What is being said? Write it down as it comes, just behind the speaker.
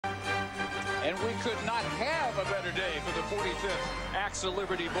and we could not have a better day for the 45th AXA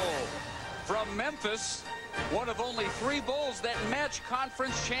Liberty Bowl. From Memphis, one of only 3 bowls that match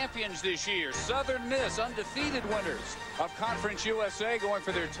conference champions this year. Southern Miss, undefeated winners of Conference USA, going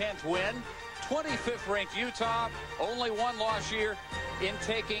for their 10th win. 25th ranked Utah, only one loss year in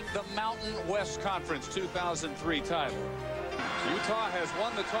taking the Mountain West Conference 2003 title. Utah has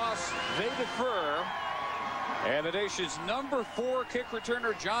won the toss. They defer. And the nation's number 4 kick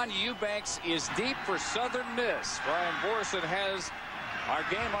returner, John Eubanks, is deep for Southern Miss. Brian Borson has our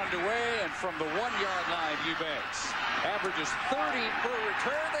game underway, and from the 1-yard line, Eubanks averages 30 per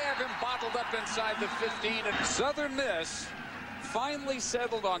return. They have him bottled up inside the 15. And Southern Miss finally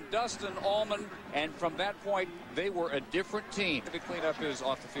settled on Dustin Allman, and from that point, they were a different team. The cleanup is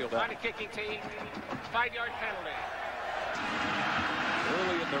off the field. On a kicking team, 5-yard penalty.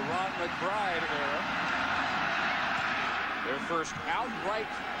 Early in the Ron McBride era, their first outright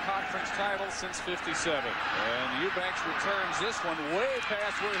conference title since '57. And Eubanks returns this one way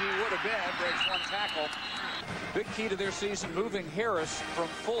past where he would have been, breaks one tackle. Big key to their season, moving Harris from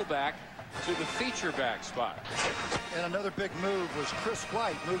fullback to the feature back spot. And another big move was Chris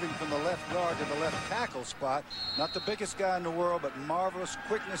White moving from the left guard to the left tackle spot. Not the biggest guy in the world, but marvelous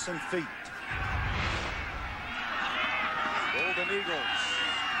quickness and feet. Golden Eagles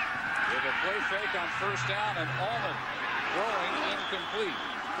with a play fake on first down, and Allman throwing incomplete.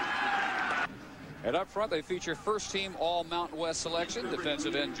 And up front, they feature first-team All-Mountain West selection,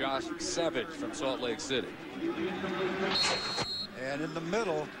 defensive end Josh Savage from Salt Lake City. And in the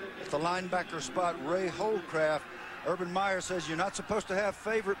middle, at the linebacker spot, Ray Holcraft. Urban Meyer says you're not supposed to have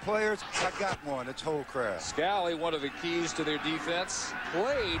favorite players. I got one. It's Holcraft. Scally, one of the keys to their defense,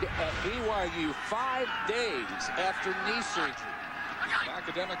 played at BYU 5 days after knee surgery.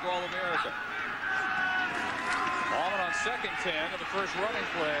 Academic All-America. Allman on second 10 of the first running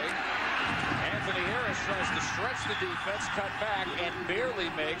play. Anthony Harris tries to stretch the defense, cut back, and barely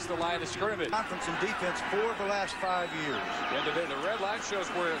makes the line of scrimmage. Conference and defense for the last 5 years. The red line shows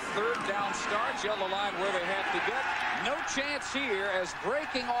where third down starts. Yellow line where they have to get. No chance here, as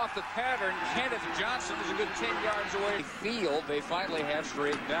breaking off the pattern, Kenneth Johnson is a good 10 yards away. Field they finally have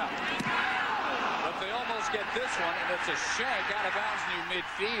straightened out. But they almost get this one, and it's a shank out of bounds near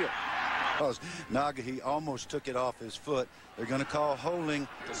midfield. Nagahi almost took it off his foot. They're going to call holding.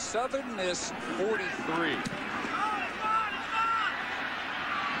 The Southern Miss 43.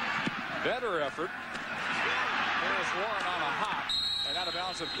 Better effort. Harris Warren on a hop and out of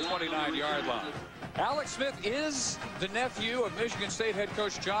bounds at the 29-yard line. Alex Smith is the nephew of Michigan State head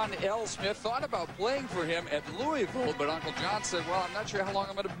coach John L. Smith. Thought about playing for him at Louisville, but Uncle John said, well, I'm not sure how long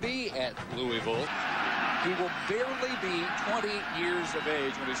I'm going to be at Louisville. He will barely be 20 years of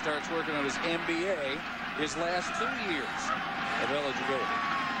age when he starts working on his MBA, his last 2 years of eligibility.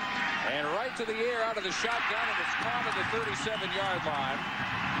 And right to the air out of the shotgun, and it's caught at the 37-yard line.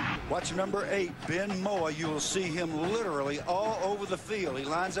 Watch number 8, Ben Moa. You will see him literally all over the field. He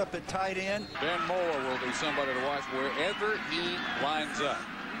lines up at tight end. Ben Moa will be somebody to watch wherever he lines up.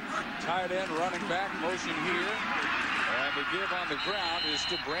 Tight end, running back, motion here. And the give on the ground is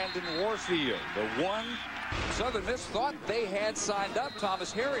to Brandon Warfield, the one Southern Miss thought they had signed up.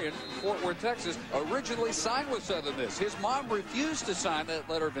 Thomas Harrion, Fort Worth, Texas, originally signed with Southern Miss. His mom refused to sign that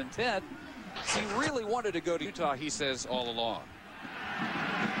letter of intent. He really wanted to go to Utah, he says, all along.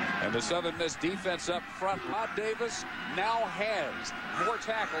 And the Southern Miss defense up front, Rod Davis now has more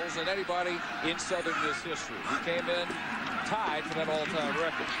tackles than anybody in Southern Miss history. He came in tied for that all-time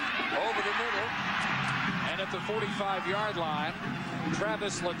record. Over the middle, and at the 45-yard line,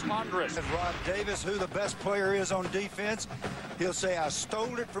 Travis Latondres. Rod Davis, who the best player is on defense, he'll say, I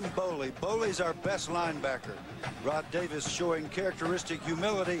stole it from Boley. Boley's our best linebacker. Rod Davis showing characteristic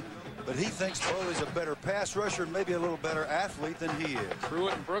humility, but he thinks Boley's a better pass rusher and maybe a little better athlete than he is.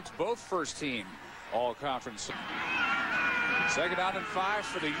 Pruitt and Brooks, both first-team all-conference. Second down and 5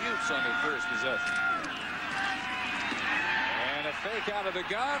 for the Utes on their first possession. And a fake out of the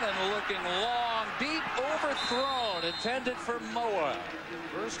gun and looking long, deep, overthrown, intended for Moa.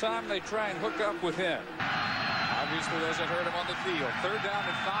 First time they try and hook up with him. Obviously doesn't hurt him on the field. Third down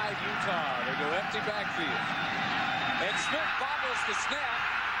and 5, Utah. They go empty backfield. And Smith bobbles the snap.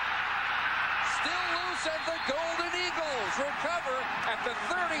 Still loose, and the Golden Eagles recover at the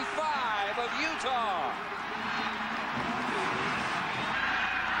 35 of Utah.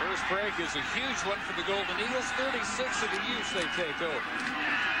 First break is a huge one for the Golden Eagles. 36 of the Utes they take over.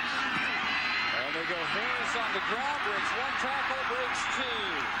 And they go Harris on the ground, breaks one tackle, breaks two.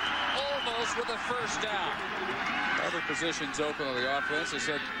 Almost with a first down. Other positions open on the offense. They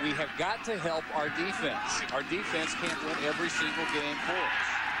said, we have got to help our defense. Our defense can't win every single game for us.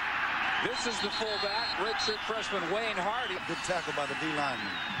 This is the fullback, redshirt freshman Wayne Hardy. Good tackle by the D lineman.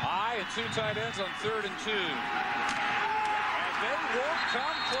 High and two tight ends on 3rd and 2. And they won't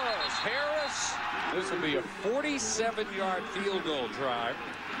come close. Harris, this will be a 47-yard field goal drive.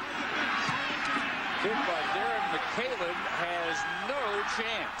 Kick by Darren McCaleb has no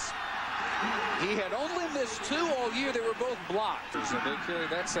chance. He had only missed 2 all year. They were both blocked. So they carry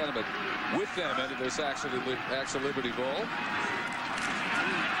that sentiment with them into this Axel Liberty Bowl.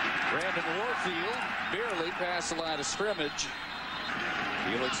 Brandon Warfield barely past the line of scrimmage.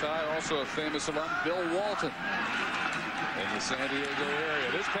 Felix High, also a famous alum, Bill Walton in the San Diego area.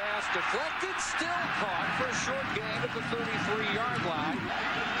 This pass deflected, still caught for a short gain at the 33-yard line.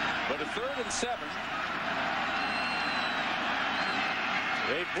 But a 3rd and 7.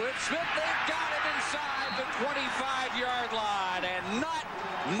 They blitz Smith. They've got him inside the 25-yard line, and not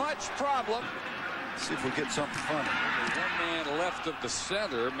much problem. See if we get something funny. One man left of the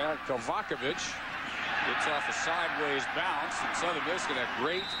center, Matt Kovacevic, gets off a sideways bounce, and Southern Miss going to have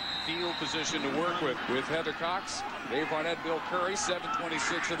great field position to work with Heather Cox, Dave Barnett, Bill Curry.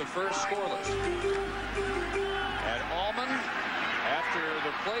 7:26 of the first, scoreless. And Allman, after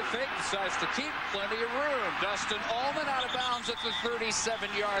the play fake, decides to keep plenty of room. Dustin Allman out of bounds at the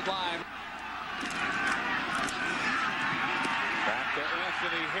 37-yard line. Back to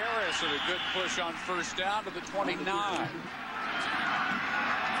Anthony Harris with a good push on 1st down to the 29.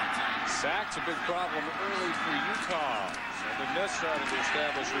 Sacks a big problem early for Utah. Southern Miss started to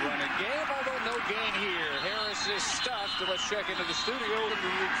establish a running game, although no gain here. Harris is stuffed. Let's check into the studio. The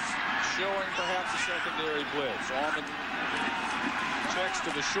Utes showing perhaps a secondary blitz. Allman checks to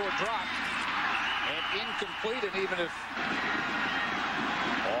the short drop and incomplete. And even if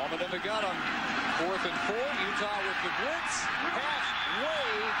Allman in the gun on 4th and 4, Utah with the blitz,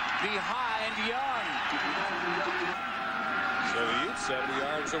 halfway behind Young. So the Utes 70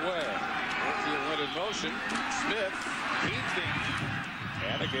 yards away. Warfield went in motion. Smith keeps him.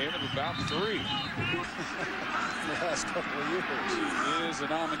 And a game of about 3. The last couple of years. He is a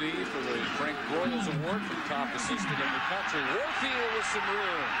nominee for the Frank Broyles Award for top assistant in the country. Warfield with some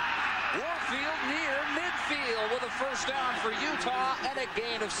room. Warfield near midfield with a 1st down for Utah and a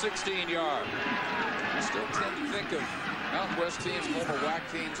gain of 16 yards. I still tend to think of Mountain West teams, Homer WAC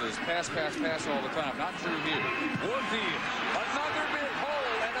teams as pass, pass, pass all the time. Not true here. Warfield, another big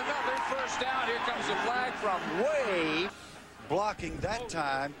hole and another 1st down. Here comes the flag from way. Blocking that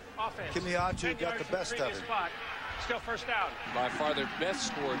time, Kimiatu got the best of him. Still 1st down. By far their best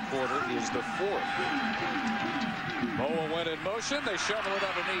scored quarter is the 4th. Moa went in motion. They shovel it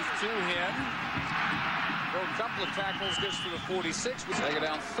underneath to him. Throw a couple of tackles, gets to the 46. We take it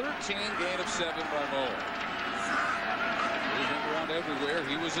down 13, gain of 7 by Moa. Moving around everywhere.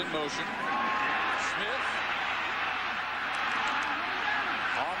 He was in motion. Smith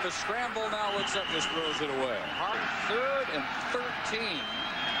on the scramble now, looks up, just throws it away. 3rd and 13.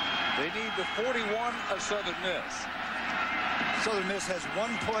 They need the 41 of Southern Miss. Southern Miss has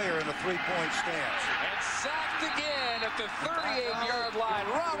 1 player in a 3-point stance. And sacked again at the 38-yard line.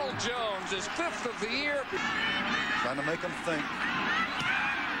 Ronald Jones is 5th of the year. Trying to make them think.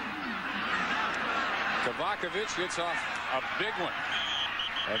 Kovacevic gets off a big one.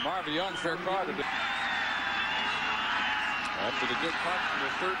 And Marvin Young fair caught it. After the good punt from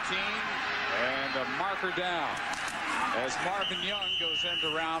the 13 and a marker down. As Marvin Young goes end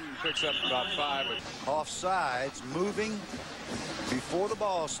around and picks up about 5. Offsides, moving before the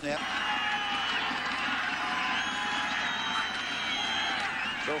ball snap.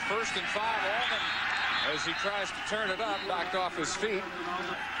 So 1st and 5, Allman, as he tries to turn it up, knocked off his feet.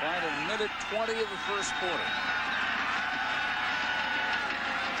 Final minute 20 of the 1st quarter.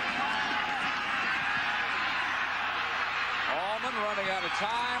 Allman running out of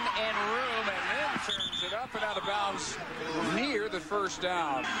time and room, and then turns it up and out of bounds near the 1st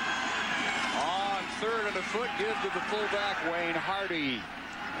down. On 3rd and a foot, give to the fullback, Wayne Hardy.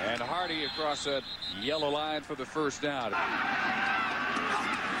 And Hardy across that yellow line for the 1st down.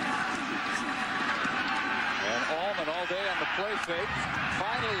 And Allman all day on the play fake.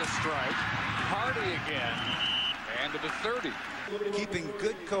 Finally a strike. Hardy again. And to the 30. Keeping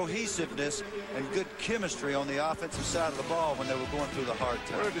good cohesiveness and good chemistry on the offensive side of the ball when they were going through the hard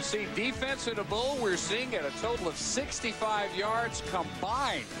time. To see defense in a bowl, we're seeing at a total of 65 yards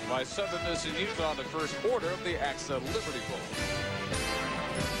combined by Southern Miss and Utah in the 1st quarter of the Axel Liberty Bowl.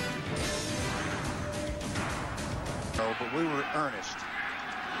 No, but we were earnest.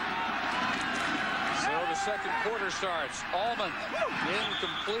 So the 2nd quarter starts. Allman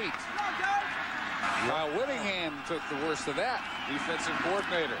incomplete. While Whittingham took the worst of that, defensive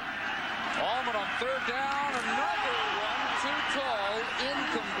coordinator. Allman on 3rd down, another one too tall,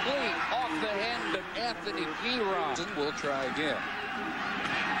 incomplete. Anthony Giron will try again.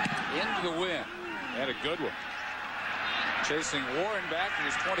 Into the wind. And a good one. Chasing Warren back to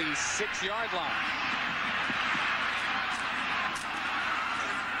his 26-yard line.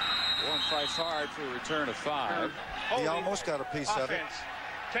 Warren fights hard for a return of 5. He almost got a piece of it.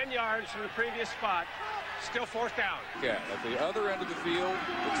 10 yards from the previous spot. Still 4th down. Yeah, at the other end of the field,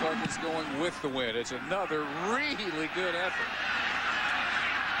 looks like it's going with the wind. It's another really good effort.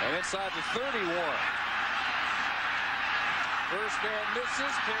 And inside the 30, Warren. First man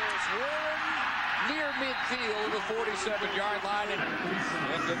misses. Paris Warren near midfield, the 47-yard line, and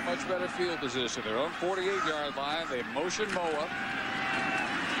get much better field position. Their own 48-yard line. They motion Moa.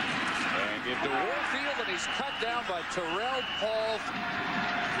 And give to Warfield, and he's cut down by Terrell Paul.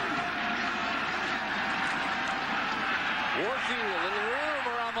 Warfield, a little room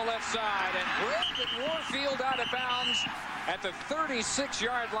around the left side, and Brandon Warfield out of bounds at the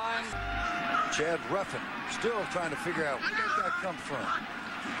 36-yard line. Chad Ruffin still trying to figure out where that guy come from.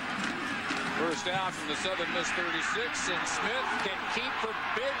 First down from the Southern Miss 36, and Smith can keep for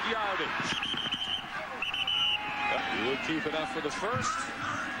big yardage. He'll keep enough for the first.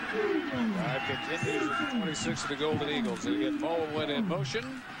 Drive continues with the 26 of the Golden Eagles. They get Mullen in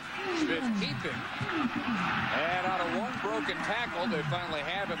motion. Smith keeping. And out of one broken tackle, they finally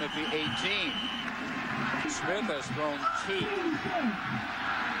have him at the 18. Smith has thrown 2.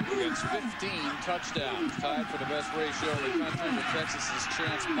 Gets 15 touchdowns. Tied for the best ratio in the country with Texas's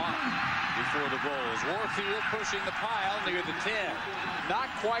Chance Mott before the Bulls. Warfield pushing the pile near the 10. Not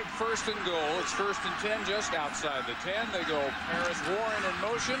quite first and goal. It's 1st and 10 just outside the 10. They go Paris Warren in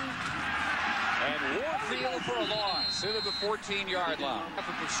motion. And Warfield for a loss into the 14-yard line.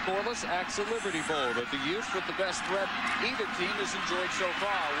 After the scoreless AXA Liberty Bowl that the Utes with the best threat either team has enjoyed so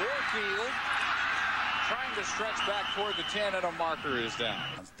far. Warfield trying to stretch back toward the 10, and a marker is down.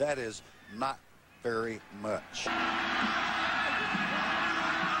 That is not very much. 5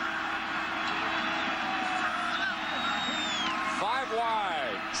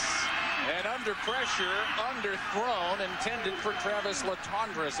 wides. And under pressure, underthrown, intended for Travis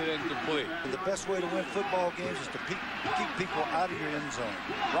Latondres, and incomplete. The best way to win football games is to keep people out of your end zone.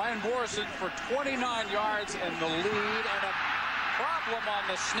 Ryan Borson for 29 yards in the lead, and a problem on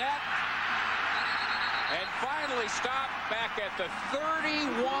the snap. And finally stopped back at the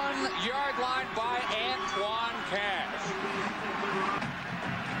 31-yard line by Antoine Cash.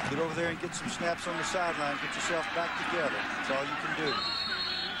 Get over there and get some snaps on the sideline. Get yourself back together. That's all you can do.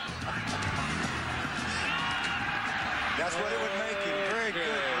 That's what it would make him. Very good,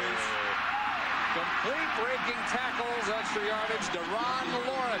 Bruce. Complete breaking tackles, extra yardage. Deron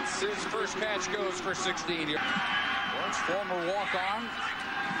Lawrence, his first catch goes for 16 yards. Lawrence, former walk-on.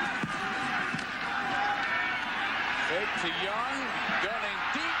 Fake to Young, gunning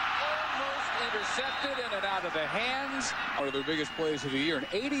deep, almost intercepted, in and out of the hands. One of their biggest plays of the year, an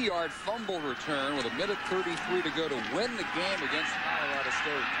 80-yard fumble return with 1:33 to go to win the game against Colorado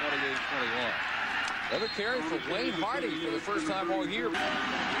State, 28-21. Another carry for Wayne Hardy for the first time all year.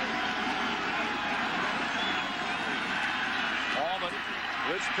 Allman,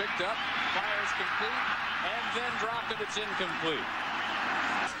 Rich picked up, fires complete, and then dropped it. It's incomplete.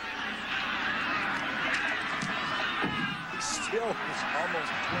 Still was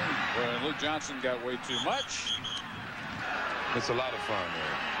almost clean. Well, Luke Johnson got way too much. It's a lot of fun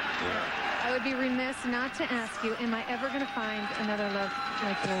there. Yeah. I would be remiss not to ask you, am I ever going to find another love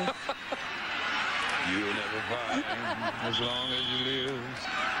like yours? You'll never find as long as you live.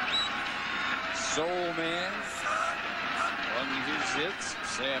 Soul Man on his hits,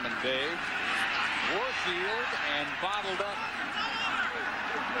 Sam and Dave. Warfield and bottled up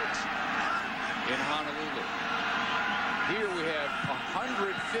in Honolulu. Here we have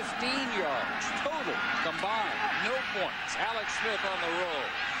 115 yards total combined. No points. Alex Smith on the roll.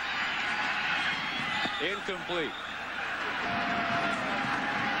 Incomplete.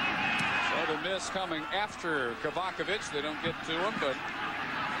 So the miss coming after Kavakovich. They don't get to him, but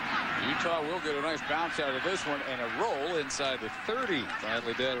Utah will get a nice bounce out of this one and a roll inside the 30.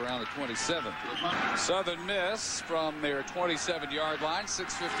 Finally dead around the 27th. Southern Miss from their 27-yard line.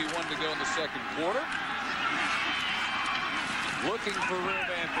 6:51 to go in the second quarter. Looking for room,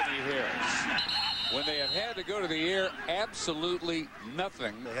 Anthony Harris. When they have had to go to the air, absolutely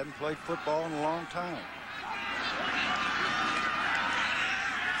nothing. They hadn't played football in a long time.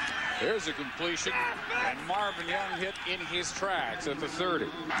 There's a completion, and Marvin Young hit in his tracks at the 30.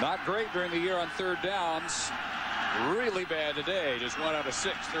 Not great during the year on third downs. Really bad today. Just 1 out of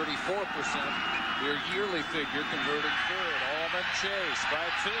 6, 34%. Their yearly figure converting third. Allman chase by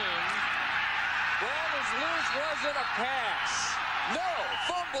Toon. Ball is loose. Was it a pass? No.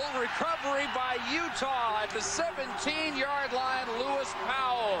 Fumble recovery by Utah at the 17-yard line. Lewis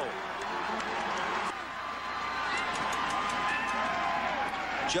Powell.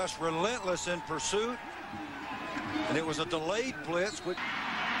 Just relentless in pursuit. And it was a delayed blitz.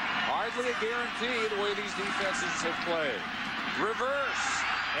 Hardly a guarantee the way these defenses have played. Reverse.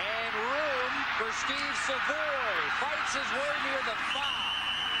 And room for Steve Savoy. Fights his way near the 5.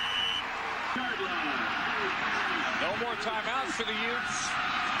 No more timeouts for the Utes.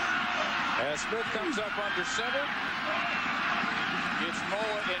 As Smith comes up under center. It's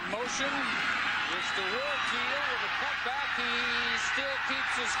Moa in motion. It's the Warfield with a cutback. He still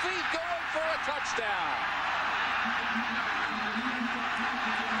keeps his feet going for a touchdown.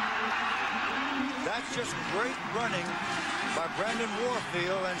 That's just great running by Brandon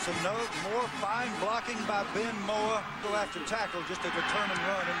Warfield and some more fine blocking by Ben Moa. Go after tackle, just a determined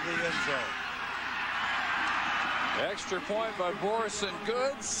run into the end zone. Extra point by Boris and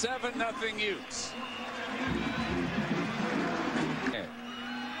Good. 7-0 Utes.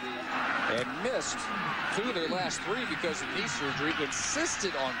 And missed 2 of their last 3 because of knee surgery.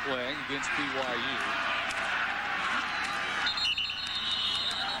 Insisted on playing against BYU.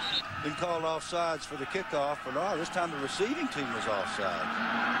 Been called offsides for the kickoff, but this time the receiving team was offside.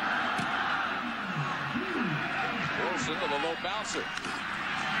 Wilson with a low bouncer.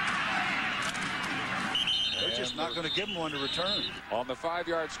 They're just not going to give him one to return. On the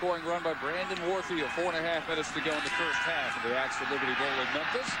 5-yard scoring run by Brandon Warfield. 4.5 minutes to go in the first half of the Axel Liberty Bowl in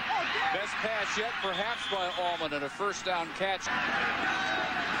Memphis. Best pass yet, perhaps, by Allman, and a first down catch.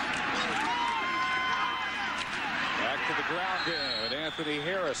 Back to the ground game with Anthony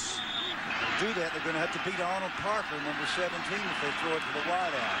Harris. To do that, they're going to have to beat Arnold Parker, number 17, if they throw it to the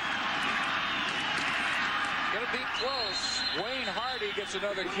wide out. Going to be close. Wayne Hardy gets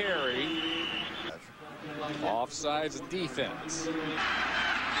another carry. Offsides defense.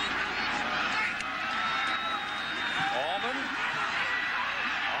 Allman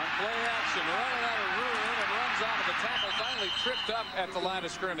on play action, running out of room and runs onto the tackle. Finally tripped up at the line of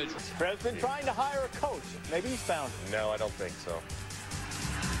scrimmage. Fred's been trying to hire a coach. Maybe he's found him. No, I don't think so.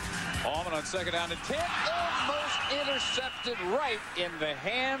 Allman on 2nd down and 10. Almost intercepted right in the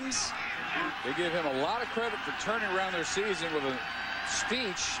hands. They give him a lot of credit for turning around their season with a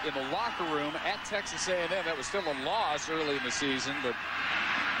speech in the locker room at Texas A&M. That was still a loss early in the season, but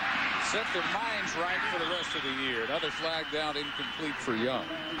set their minds right for the rest of the year. Another flag down, incomplete for Young.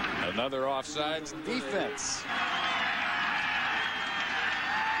 Another offsides defense.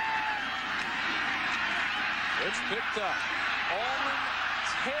 It's picked up. Allman,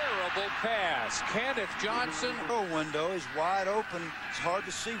 terrible pass. Kenneth Johnson. Window is wide open. It's hard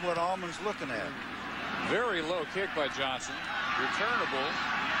to see what Allman's looking at. Very low kick by Johnson. Returnable.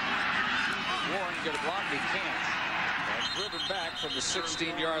 Warren get a block, he can't. And driven back from the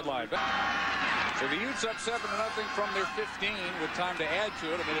 16-yard line. So the Utes up 7-0 from their 15 with time to add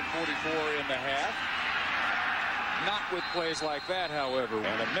to it. 1:44 in the half. Not with plays like that, however.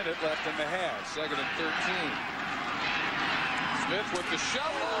 And a minute left in the half. 2nd and 13. Smith with the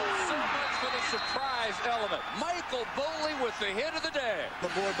shovel. So much for the surprise element. Michael Boley with the hit of the day.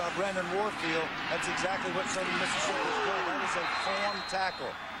 The board by Brandon Warfield. That's exactly what Southern Mississippi is doing. That is a form tackle.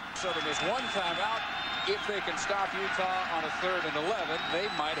 Southern is one timeout. If they can stop Utah on a 3rd and 11, they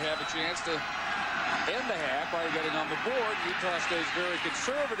might have a chance to end the half by getting on the board. Utah stays very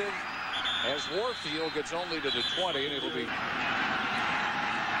conservative as Warfield gets only to the 20, and it'll be... They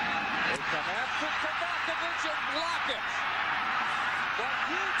come after Kovacevic and block it. But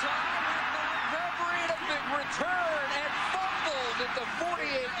Utah with the recovery and a big return and fumbled at the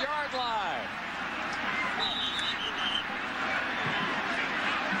 48-yard line.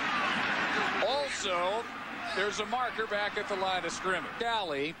 Also, there's a marker back at the line of scrimmage.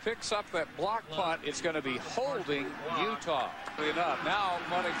 Galley picks up that block punt. It's going to be holding Utah. Enough. Now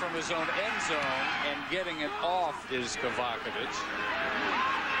running from his own end zone and getting it off is Kovacevic.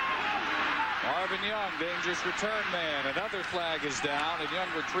 Marvin Young, dangerous return man. Another flag is down, and Young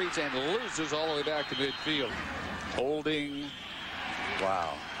retreats and loses all the way back to midfield. Holding,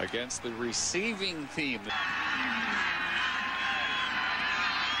 wow, against the receiving team.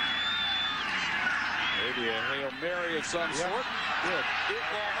 Maybe a Hail Mary of some sort. Good. If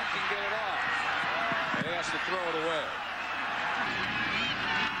Ballman can get it off. And he has to throw it away.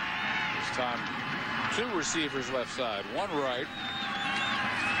 This time, 2 receivers left side, 1 right.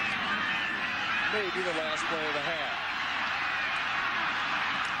 Maybe the last play of the half.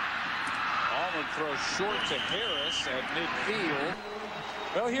 Allman throws short to Harris at midfield.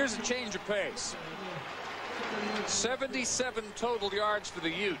 Well, here's a change of pace. 77 total yards for the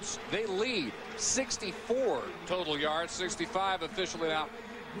Utes. They lead 64 total yards, 65 officially now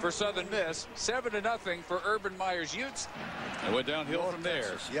for Southern Miss. 7-0 for Urban Meyer's Utes. And went downhill from there.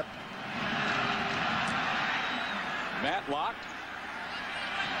 Texas, yep. Matlock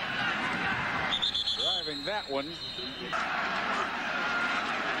driving that one.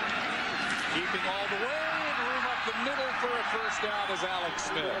 Keeping all the way and room up the middle for a first down is Alex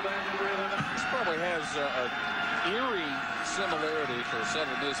Smith. This probably has an eerie similarity for a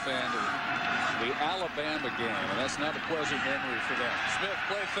Southern Miss fan to the Alabama game, and that's not a pleasant memory for them. Smith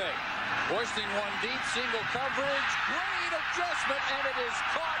play fake. Hoisting one deep, single coverage. Great adjustment, and it is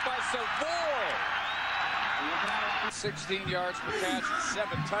caught by Savoy. 16 yards per catch, 7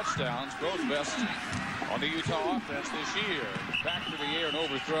 touchdowns, both best on the Utah offense this year. Back to the air and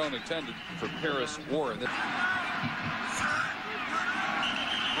overthrown, intended for Paris Warren.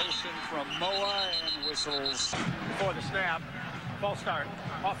 Motion from Moa and whistles. Before the snap, false start,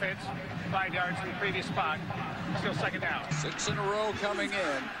 offense, 5 yards from the previous spot, still second down. 6 in a row coming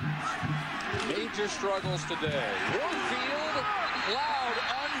in. Major struggles today. Warfield plowed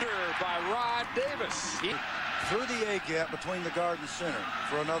under by Rod Davis. Through the A-gap between the guard and center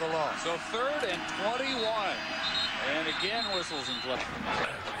for another loss. So 3rd and 21. And again whistles and play.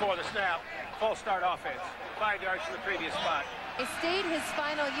 Before the snap, false start offense, 5 yards from the previous spot. It stayed his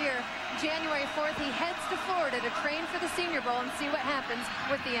final year. January 4th, he heads to Florida to train for the Senior Bowl and see what happens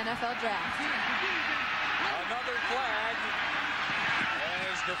with the NFL Draft. Another flag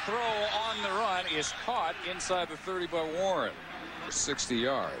as the throw on the run is caught inside the 30 by Warren for 60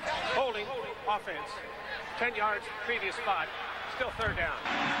 yards. Holding, offense, 10 yards, previous spot, still third down.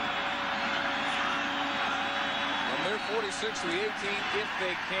 From their 46 to the 18 if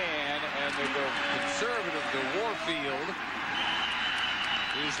they can, and they go conservative to Warfield.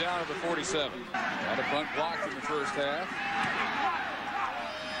 He's down at the 47. Not a punt blocked in the first half.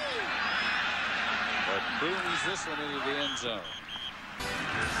 But booms this one into the end zone.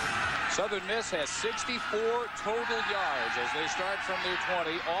 Southern Miss has 64 total yards as they start from their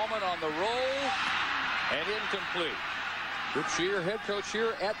 20. Allman on the roll and incomplete. Rip Shear, head coach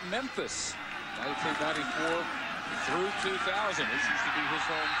here at Memphis. 1994 through 2000. This used to be his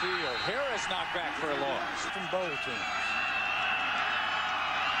home field. Harris knocked back for a loss. From bowl teams.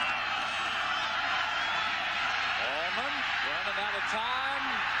 Allman running out of time.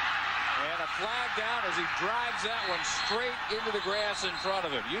 And a flag down as he drives that one straight into the grass in front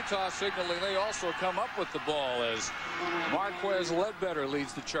of him. Utah signaling they also come up with the ball as Marquez Ledbetter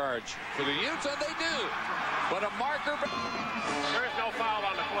leads the charge for the Utes, and they do. But a marker. There is no foul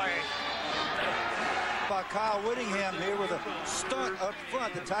on the play. By Kyle Whittingham here with a stunt up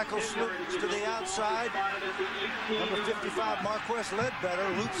front. The tackle slips to the outside. Number 55, Marquez Ledbetter,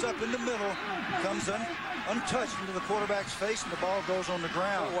 loops up in the middle, comes untouched into the quarterback's face, and the ball goes on the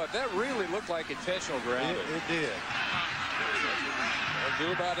ground. Oh, what? That really looked like intentional grounding. It did. They'll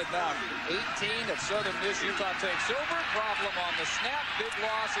do about it now. 18 of Southern Miss. Utah takes over. Problem on the snap. Big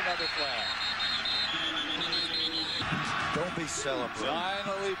loss. Another flag. Don't be celebrating.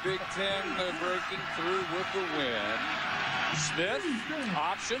 Finally, Big Ten, they're breaking through with the win. Smith,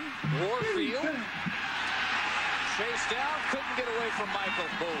 option, Warfield. Chased down, couldn't get away from Michael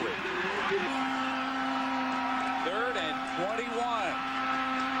Boley. 3rd and 21.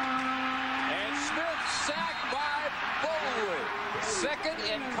 And Smith sacked by Boley. 2nd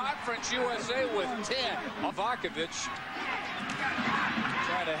in Conference USA with 10. Novakovic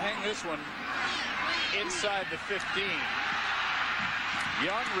trying to hang this one inside the 15.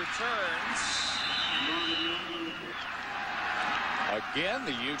 Young returns. Again,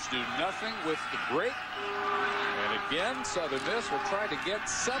 the Utes do nothing with the break. And again, Southern Miss will try to get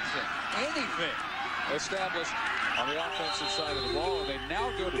something, anything, established on the offensive side of the ball. And they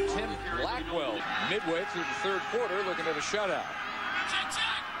now go to Tim Blackwell midway through the 3rd quarter, looking at a shutout.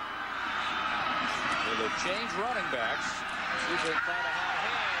 Well, they change running backs. See if they can find a hot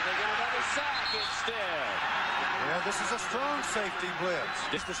hand. They get another sack instead. Yeah, this is a strong safety blitz.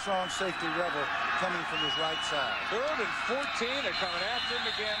 Just a strong safety rebel coming from his right side. 3rd and 14. They're coming after him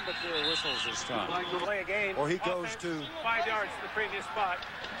again, but there are whistles this time. Play again. Or he goes to 5 yards to the previous spot,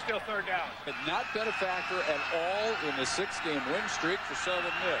 still third down. But not been a factor at all in the 6-game win streak for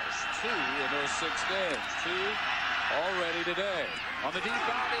Southern Miss. 2 in those 6 games. 2 already today. On the deep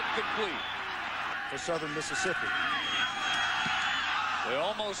out, incomplete. for Southern Mississippi. They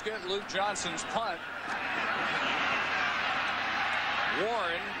almost get Luke Johnson's punt.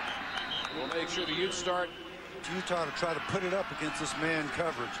 Warren will make sure the Utes start. Utah to try to put it up against this man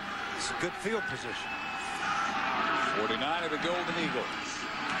coverage. It's a good field position. 49 of the Golden Eagles.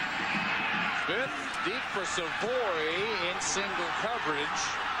 Smith deep for Savoy in single coverage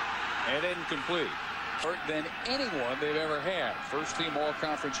and incomplete. Than anyone they've ever had. First team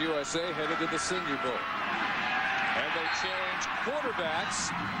All-Conference USA headed to the Senior Bowl. And they changed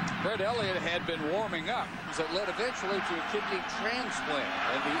quarterbacks. Fred Elliott had been warming up. That led eventually to a kidney transplant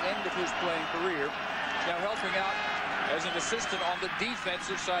at the end of his playing career. Now helping out as an assistant on the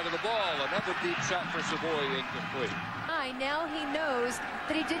defensive side of the ball. Another deep shot for Savoy, incomplete. Now he knows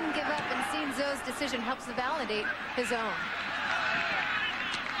that he didn't give up, and seeing Zoe's decision helps to validate his own.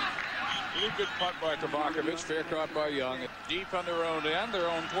 Really good punt by Tabakovic. Fair caught by Young. Deep on their own end. Their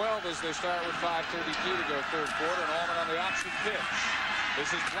own 12 as they start with 5:32 to go third quarter. And Allman on the option pitch. This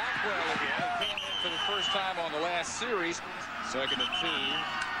is Blackwell again. He came in for the first time on the last series. 2nd and 2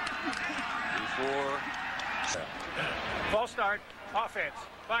 before. False start. Offense.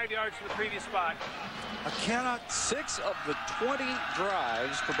 5 yards to the previous spot. I cannot. 6 of the 20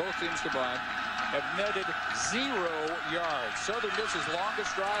 drives for both teams combined have netted 0 yards. Southern Miss's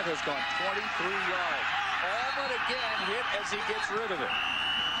longest drive has gone 23 yards. Allman again hit as he gets rid of it.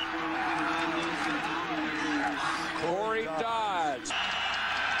 Corey Dodds.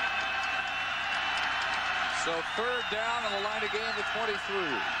 So 3rd down on the line of game to 23.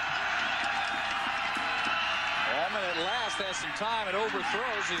 Allman at last has some time and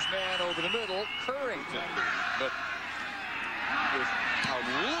overthrows his man over the middle, Currington. But with how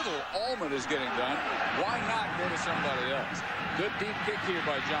little Allman is getting done, why not go to somebody else? Good deep kick here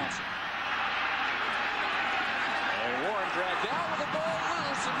by Johnson. And Warren dragged down with the ball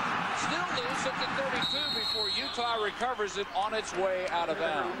loose, and still loose at the 32 before Utah recovers it on its way out of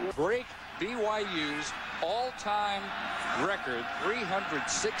bounds. Break BYU's all-time record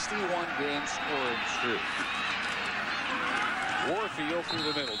 361 game scoring streak. Warfield through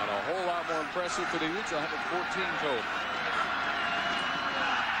the middle. And a whole lot more impressive for the Utes, 114 total.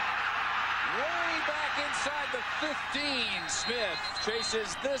 Way back inside the 15, Smith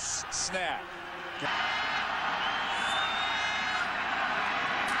chases this snap.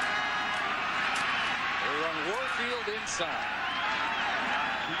 They run Warfield inside.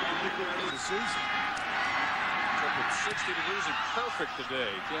 The season. It's 60 degrees and perfect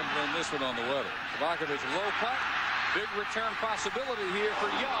today. Can't blame this one on the weather. Tabakovic low punt. Big return possibility here for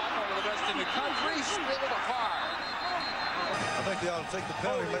Young, one of the best in the country. Split it apart. I think they ought to take the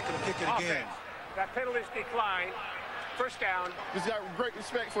penalty and make them kick it again. That penalty's declined. First down. He's got great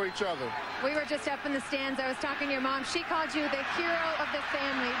respect for each other. We were just up in the stands. I was talking to your mom. She called you the hero of the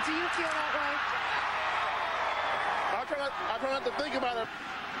family. Do you feel that way? I try not to think about it.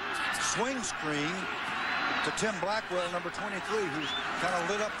 Swing screen to Tim Blackwell, number 23, who's kind of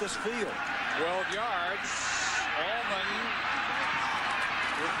lit up this field. 12 yards. Allman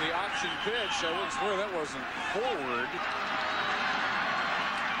with the option pitch. I wouldn't swear that wasn't forward.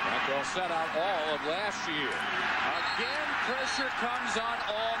 Blackwell set out all of last year. Again, pressure comes on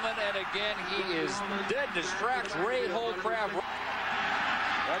Allman, and again he is dead to tracks. Ray Holcraft.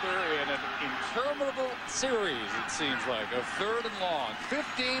 Another in an interminable series, it seems like, of 3rd and long.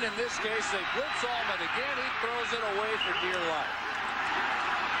 15 in this case. They blitz Allman again. He throws it away for dear life.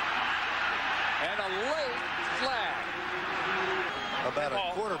 And a late flag. About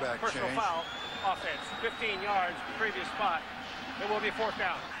a quarterback Personal change. foul. Offense. 15 yards, previous spot. It will be 4th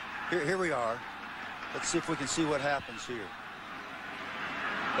down. Here we are. Let's see if we can see what happens here.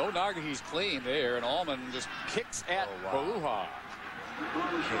 Bonagi's clean there, and Allman just kicks at Bouha.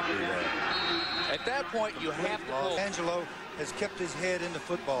 Can't do that. At that point, you have to pull. Angelo has kept his head in the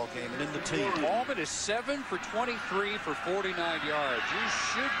football game and in the team. Allman is 7 for 23 for 49 yards. You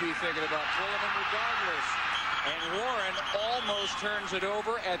should be thinking about pulling him regardless. And Warren almost turns it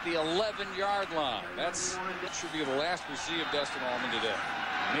over at the 11-yard line. That should be the last we see of Dustin Allman today.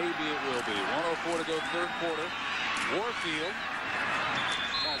 Maybe it will be. 1:04 to go third quarter. Warfield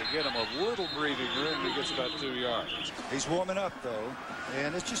trying to get him a little breathing room. He gets about 2 yards. He's warming up, though,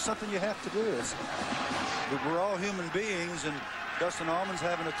 and it's just something you have to do. We're all human beings, and Dustin Allman's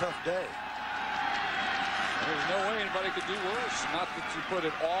having a tough day. There's no way anybody could do worse. Not that you put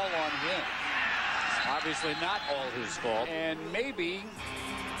it all on him. Obviously not all his fault. And maybe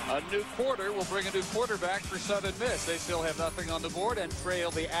a new quarter will bring a new quarterback for Southern Miss. They still have nothing on the board and trail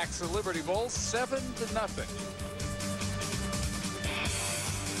the AXA Liberty Bowl 7-0.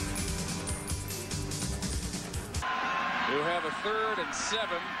 Who have a 3rd and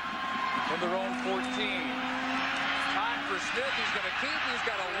 7 from their own 14. Time for Smith. He's going to keep. He's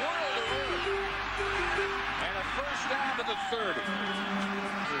got a whirl to win. And a first down to the 30.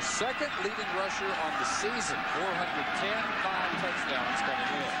 Their second leading rusher on the season. 410, 5 touchdowns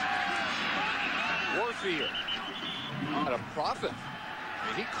coming in. Warfield. At a profit.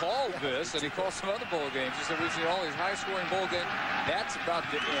 He called this, and he called some other bowl games. He said, we've seen all these high-scoring bowl games. That's about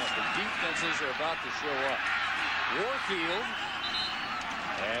to end. The defenses are about to show up. Warfield,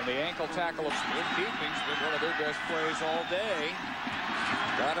 and the ankle tackle of Smith keeping's been one of their best plays all day.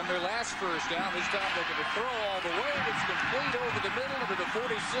 Got him their last first down. This time looking to throw all the way. It's complete over the middle. Over the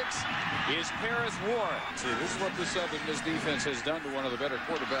 46 is Paris Warren. See, this is what the Southern Miss defense has done to one of the better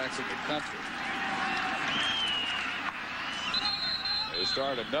quarterbacks in the country. They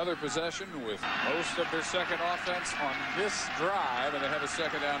start another possession with most of their second offense on this drive, and they have a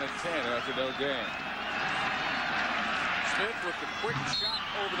second down and 10 after no gain. Smith with the quick shot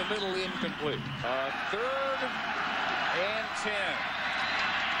over the middle, incomplete. Third and 10.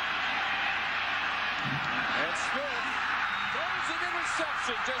 And Smith throws an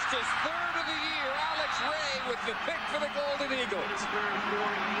interception, just his third of the year. Alex Ray with the pick for the Golden Eagles.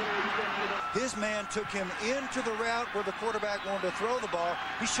 His man took him into the route where the quarterback wanted to throw the ball.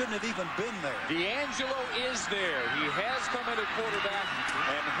 He shouldn't have even been there. D'Angelo is there. He has come in at quarterback,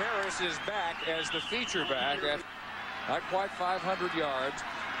 and Harris is back as the feature back at not quite 500 yards.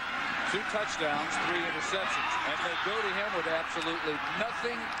 2 touchdowns, 3 interceptions. And they go to him with absolutely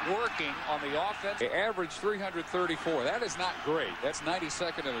nothing working on the offense. They average 334. That is not great. That's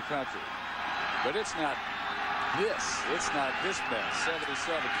 92nd in the country. But it's not this. It's not this mess. 77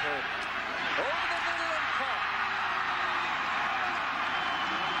 total. Over the middle and caught.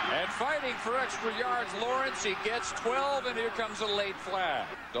 And fighting for extra yards, Lawrence. He gets 12, and here comes a late flag.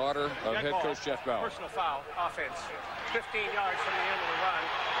 Daughter of head coach Jeff Bauer. Personal foul, offense. 15 yards from the end of the run.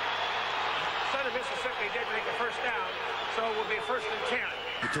 Southern Mississippi did make a first down, so it will be first and 10.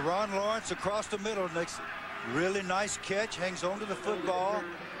 Teron Lawrence across the middle. Next, really nice catch. Hangs on to the football.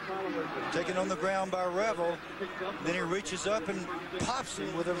 Taken on the ground by Revel. Then he reaches up and pops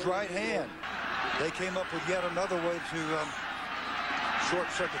him with his right hand. They came up with yet another way to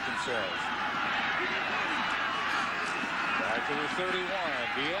short-circuit themselves. Back to the 31.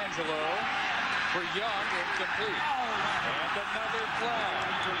 D'Angelo for Young, incomplete. And another flag.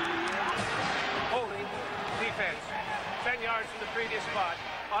 Holding defense. 10 yards from the previous spot.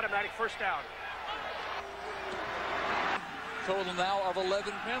 Automatic first down. Total now of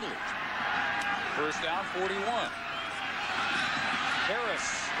 11 penalties. First down, 41. Harris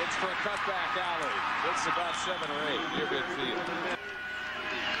looks for a cutback alley. It's about 7 or 8 near midfield.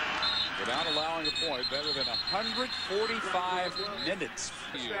 Without allowing a point, better than 145 minutes.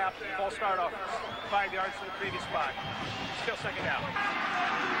 Snap, false start off. 5 yards from the previous spot. Still second down.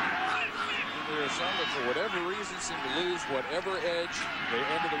 There are some that, for whatever reason, seem to lose whatever edge they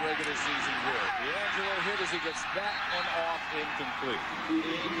end of the regular season with. D'Angelo hit as he gets that one off, incomplete.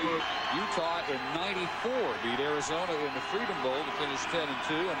 Utah in 94 beat Arizona in the Freedom Bowl to finish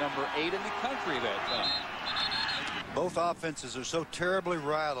 10-2 and number 8 in the country that time. Both offenses are so terribly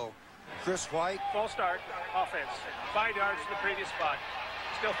rattled. Chris White. False start, offense. 5 yards from the previous spot.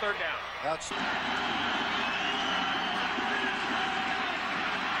 Still third down.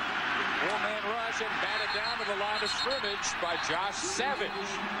 Four-man rush and batted down to the line of scrimmage by Josh Savage.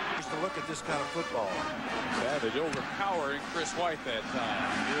 Just to look at this kind of football. Savage overpowering Chris White that time.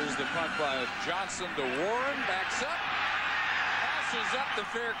 Here's the punt by Johnson to Warren. Backs up. Passes up the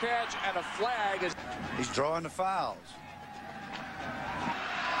fair catch, and a flag. He's drawing the fouls.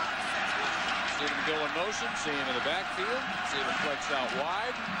 See him go in motion. See him in the backfield. See him flex out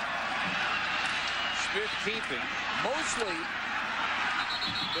wide. Smith keeping. Mostly,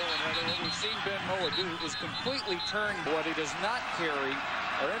 Bill and Heather, what we've seen Ben Moa do is completely turn what he does not carry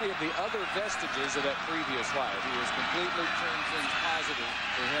or any of the other vestiges of that previous life. He has completely turned things positive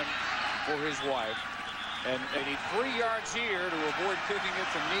for him, for his wife. And they need 3 yards here to avoid kicking it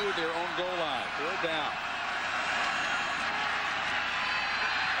from near their own goal line. Third down.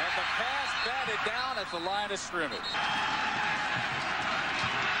 And the pass batted down at the line of scrimmage.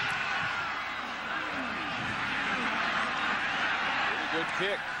 Good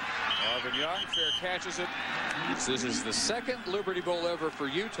kick. Marvin Young fair catches it. This is the second Liberty Bowl ever for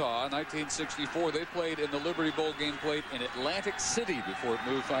Utah. In 1964, they played in the Liberty Bowl game played in Atlantic City before it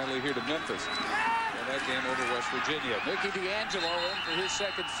moved finally here to Memphis. And that game over West Virginia. Mickey D'Angelo in for his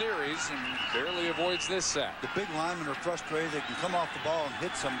second series and barely avoids this sack. The big linemen are frustrated. They can come off the ball and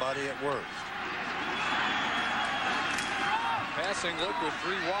hit somebody at worst. Passing look with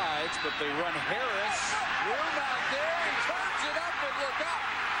 3 wides, but they run Harris. Room out there. He turns it up and look up.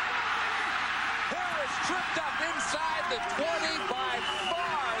 Harris tripped up inside the 20, by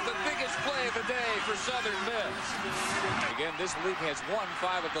far the biggest play of the day for Southern Miss. Again, this league has won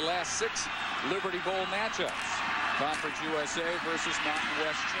 5 of the last 6 Liberty Bowl matchups. Conference USA versus Mountain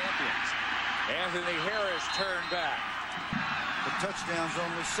West champions. Anthony Harris turned back. The touchdown's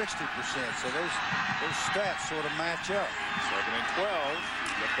only 60%, so those stats sort of match up. 2nd and 12.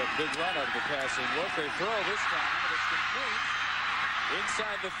 Get that big run out of the passing look. They throw this time, and it's complete.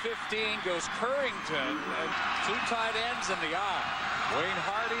 Inside the 15 goes Currington, and 2 tight ends in the eye. Wayne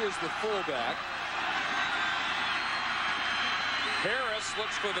Hardy is the fullback. Harris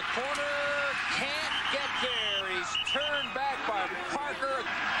looks for the corner, can't get there. He's turned back by Parker.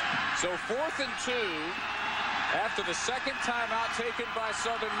 So 4th and 2 after the 2nd timeout taken by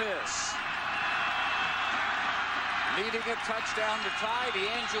Southern Miss. Needing a touchdown to tie,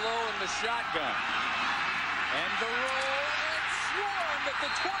 D'Angelo in the shotgun. And the roll, it's swarmed at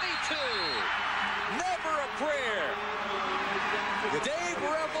the 22. Never a prayer. Dave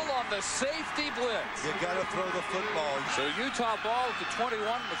Revel on the safety blitz. You got to throw the football. So Utah ball at the 21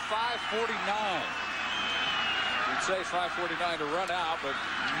 with 5:49. You'd say 5:49 to run out, but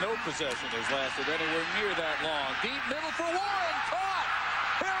no possession has lasted anywhere near that long. Deep middle for Warren, caught.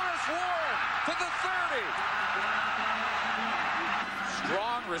 Harris Warren to the 30.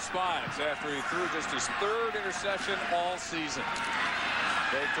 Strong response after he threw just his 3rd interception all season.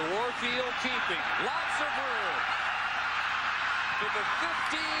 Back to Warfield, keeping lots of room. To the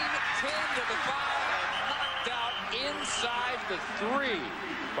 15, 10 to the 5, and knocked out inside the 3.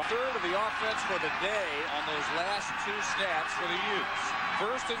 3rd of the offense for the day on those last 2 snaps for the Utes.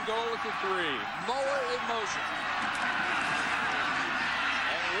 1st and goal at the 3. Mower in motion.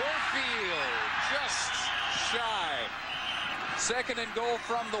 And Warfield just shy. 2nd and goal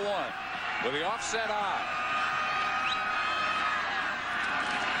from the 1 with the offset eye.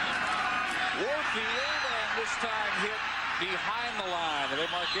 Warfield, and this time hit behind the line, and they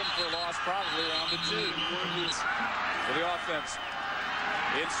mark him for a loss probably around the 2. For the offense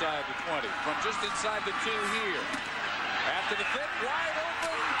inside the 20. From just inside the 2 here. After the fit, wide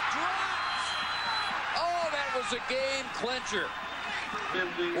open, drops. Oh, that was a game clincher.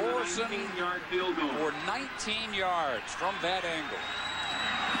 Orson for 19 yards from that angle.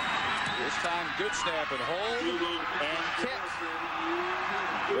 This time, good snap and hold and kick.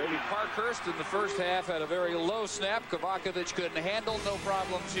 Brady Parkhurst in the first half had a very low snap. Kovacevic couldn't handle, no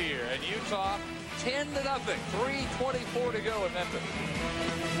problems here. And Utah 10-0, 3:24 to go in Memphis.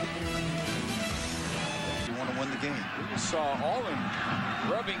 You want to win the game. We saw Allman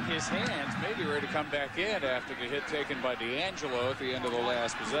rubbing his hands, maybe ready to come back in after the hit taken by D'Angelo at the end of the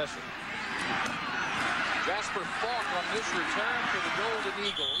last possession. Jasper Falk on this return for the Golden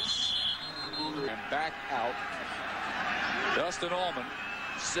Eagles. And back out. Dustin Allman.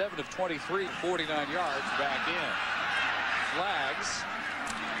 7 of 23, 49 yards, back in. Flags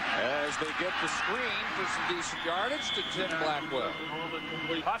as they get the screen for some decent yardage to Tim Blackwell.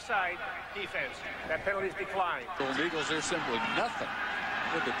 Offside defense. That penalty's declined. Golden Eagles, they're simply nothing.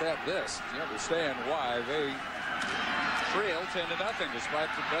 Look at that list. You understand why they trail 10-0 despite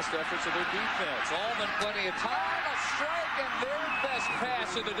the best efforts of their defense. Allman plenty of time, a strike, and their best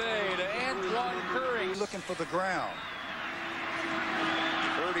pass of the day to Antoine Curry. Looking for the ground.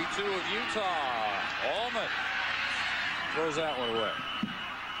 32 of Utah. Allman throws that one away.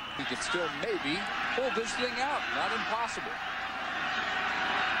 He can still maybe pull this thing out. Not impossible.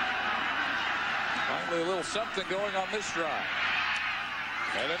 Finally, a little something going on this drive.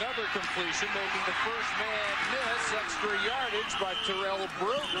 And another completion, making the first man miss. Extra yardage by Terrell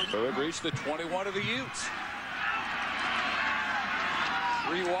Bruton. So it reached the 21 of the Utes.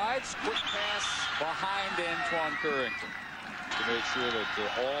 3 wides, quick pass behind Antoine Currington to make sure that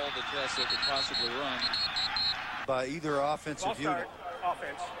all the tests they could possibly run. By either offensive unit.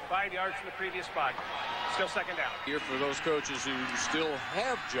 Offense, 5 yards from the previous spot. Still 2nd down. Here for those coaches who still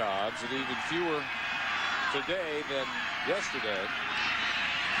have jobs, and even fewer today than yesterday.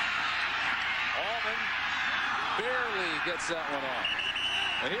 Allman barely gets that one off.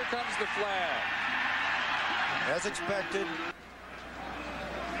 And here comes the flag. As expected.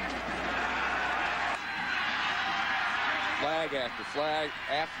 Flag after flag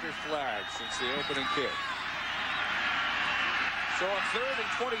after flag since the opening kick. So on 3rd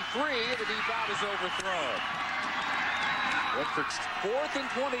and 23, the deep out is overthrown. Went for 4th and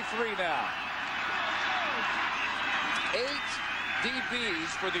 23 now. 8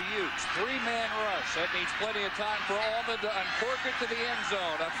 DBs for the Utes. 3-man rush. That means plenty of time for Allman to uncork it to the end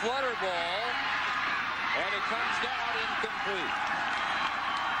zone. A flutter ball. And it comes down incomplete.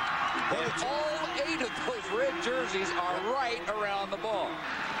 And all 8 of those red jerseys are right around the ball.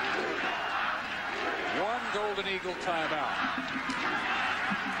 1 Golden Eagle timeout.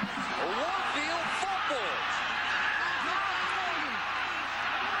 Warfield fumbles.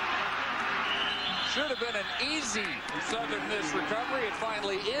 should have been an easy Southern Miss recovery. It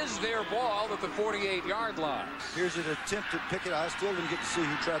finally is their ball at the 48-yard line. Here's an attempt to pick it. I still didn't get to see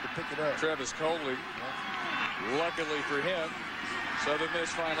who tried to pick it up. Travis Coley. Luckily for him, Southern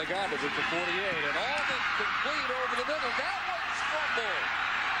Miss finally got it at the 48. And Alden complete over the middle. That one's fumbled.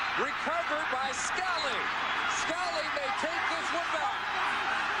 Recovered by Scally. Scally may take this one back.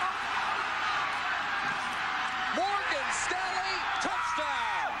 Morgan Scally,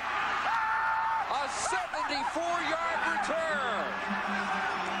 touchdown. A 74-yard return.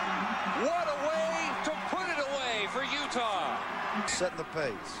 What a way to put it away for Utah. Setting the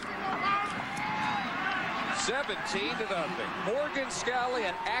pace. 17-0. Morgan Scally,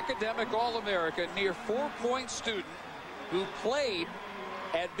 an academic All-America, near 4-point student who played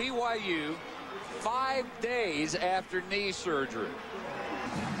at BYU 5 days after knee surgery.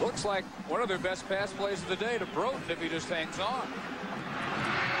 Looks like one of their best pass plays of the day to Broughton if he just hangs on.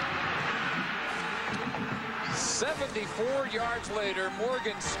 74 yards later,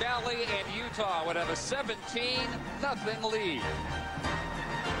 Morgan Scally and Utah would have a 17-0 lead.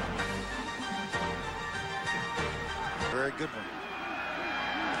 Very good one.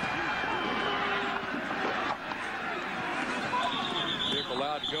 Dick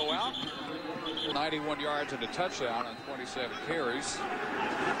allowed to go out. 91 yards and a touchdown on 27 carries.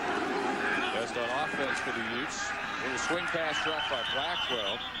 Best on offense for the Utes. Little swing pass dropped by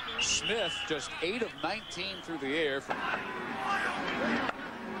Blackwell. Smith just 8 of 19 through the air.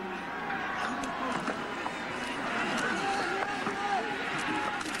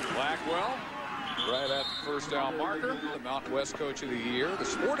 Blackwell right at the first down marker. The Mountain West Coach of the Year. The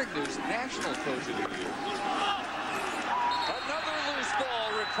Sporting News National Coach of the Year. Another loose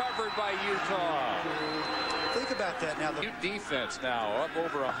ball recovered by Utah. Think about that now. The Ute defense now up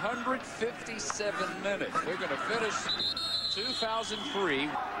over 157 minutes. They're going to finish 2003.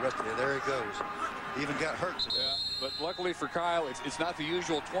 There he goes. He even got hurt today. Yeah, but luckily for Kyle, it's not the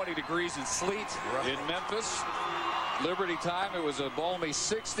usual 20 degrees and sleet in Memphis. Liberty time, it was a balmy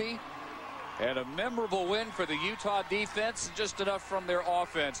 60. And a memorable win for the Utah defense, just enough from their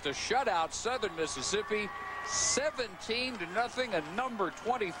offense to shut out Southern Mississippi 17-0. And number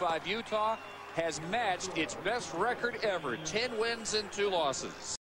 25 Utah has matched its best record ever, 10 wins and 2 losses.